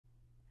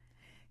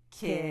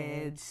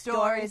Kids,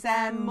 stories,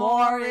 and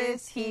more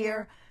is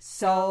here,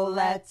 so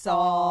let's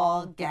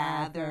all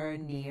gather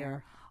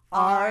near.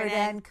 Art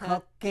and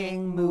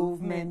cooking,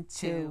 movement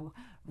too,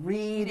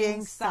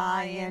 reading,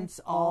 science,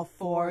 all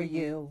for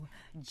you.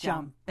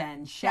 Jump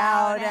and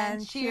shout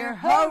and cheer,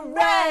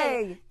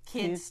 hooray!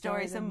 Kids,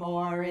 stories, and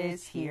more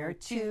is here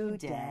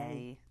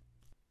today.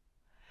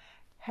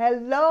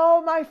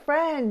 Hello, my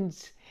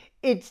friends.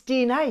 It's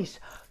Dee Nice,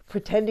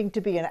 pretending to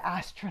be an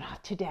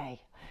astronaut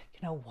today.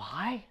 You know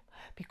why?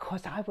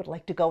 Because I would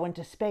like to go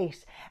into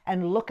space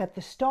and look at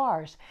the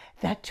stars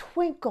that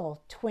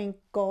twinkle,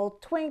 twinkle,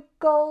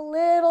 twinkle,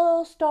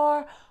 little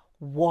star.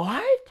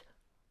 What?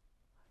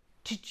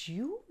 Did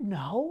you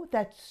know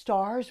that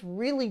stars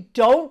really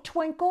don't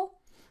twinkle?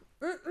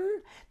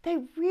 They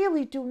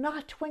really do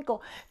not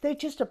twinkle. They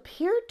just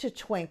appear to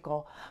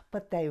twinkle,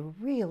 but they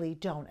really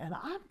don't. And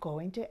I'm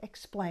going to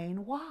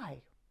explain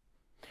why.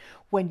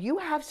 When you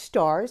have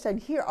stars, and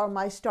here are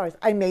my stars.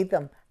 I made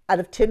them out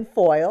of tin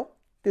foil.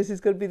 This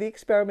is going to be the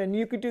experiment.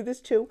 You could do this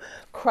too.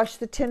 Crush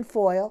the tin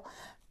foil,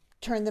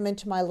 turn them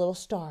into my little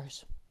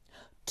stars.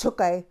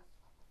 Took a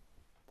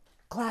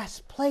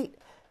glass plate,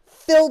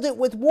 filled it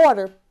with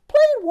water,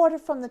 plain water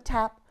from the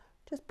tap,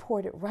 just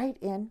poured it right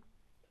in.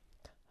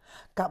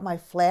 Got my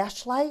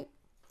flashlight,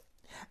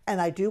 and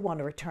I do want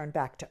to return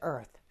back to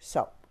Earth.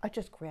 So I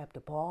just grabbed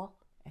a ball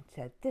and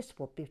said, this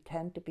will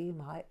pretend to be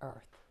my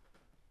Earth.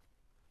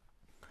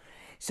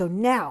 So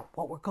now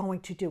what we're going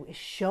to do is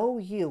show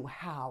you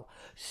how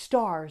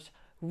stars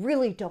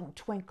really don't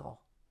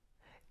twinkle.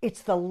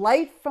 It's the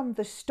light from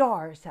the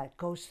stars that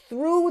goes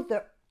through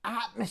the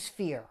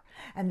atmosphere.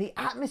 And the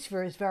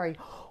atmosphere is very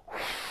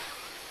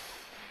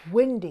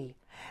windy.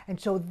 And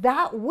so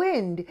that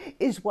wind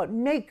is what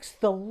makes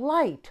the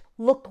light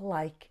look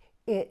like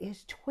it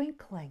is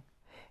twinkling.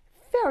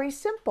 Very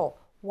simple.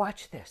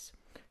 Watch this.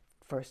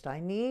 First, I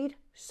need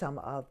some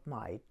of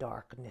my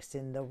darkness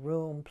in the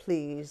room,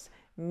 please.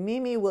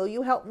 Mimi, will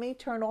you help me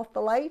turn off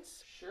the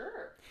lights?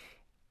 Sure.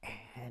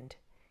 And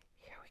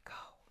here we go.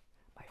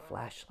 My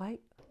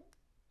flashlight.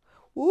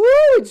 Ooh,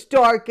 it's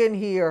dark in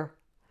here.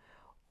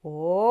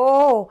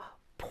 Oh,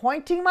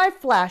 pointing my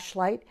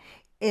flashlight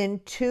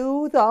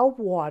into the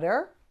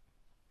water.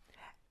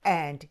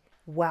 And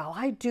while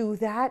I do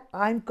that,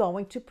 I'm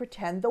going to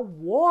pretend the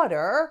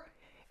water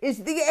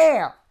is the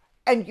air.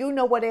 And you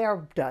know what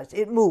air does.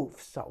 It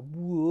moves. So,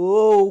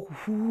 whoa,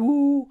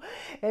 whoo,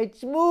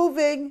 it's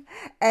moving.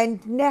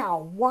 And now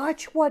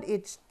watch what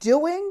it's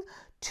doing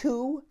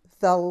to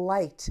the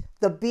light,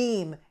 the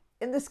beam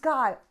in the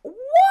sky.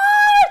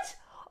 What?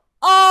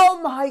 Oh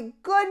my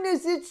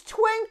goodness, it's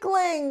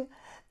twinkling.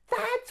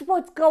 That's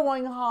what's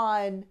going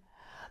on.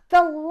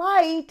 The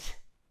light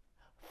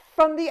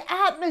from the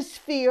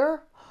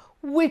atmosphere,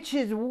 which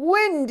is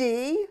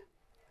windy,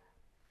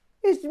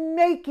 is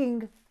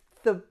making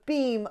the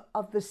beam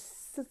of the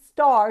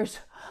stars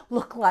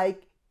look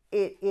like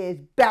it is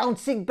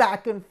bouncing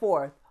back and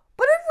forth.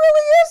 But it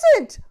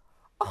really isn't.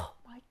 Oh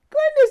my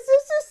goodness,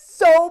 this is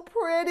so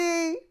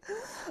pretty.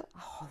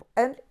 Oh,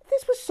 and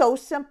this was so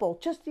simple,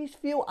 just these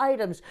few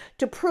items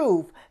to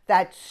prove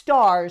that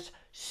stars,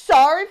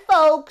 sorry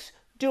folks,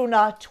 do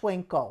not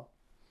twinkle.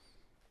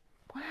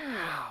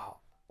 Wow,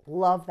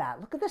 love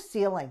that. Look at the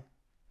ceiling.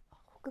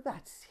 Look at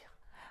that ceiling.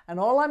 And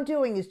all I'm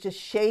doing is just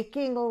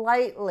shaking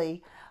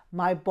lightly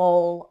my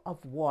bowl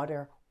of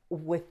water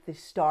with the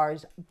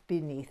stars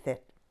beneath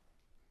it.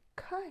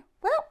 Okay,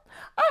 well,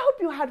 I hope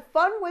you had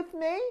fun with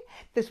me.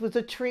 This was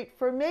a treat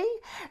for me.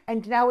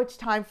 And now it's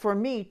time for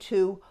me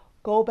to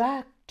go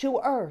back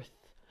to Earth.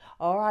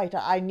 All right,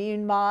 I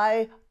need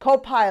my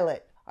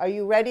co-pilot. Are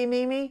you ready,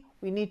 Mimi?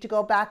 We need to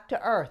go back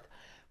to Earth.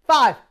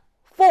 5,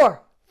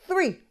 4,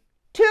 3,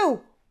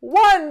 2,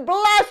 1,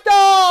 blast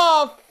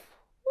off!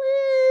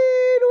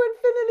 Whee, to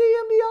infinity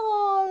and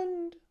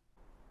beyond.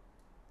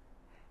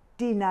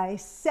 Dee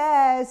Nice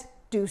says,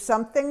 do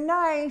something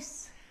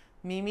nice.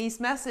 Mimi's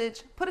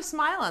message, put a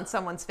smile on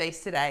someone's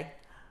face today.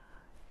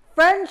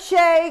 Friend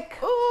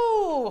shake.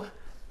 Ooh,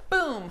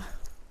 boom,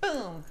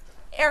 boom.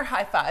 Air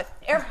high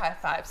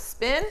five,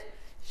 spin,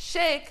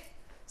 shake.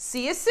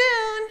 See you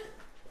soon.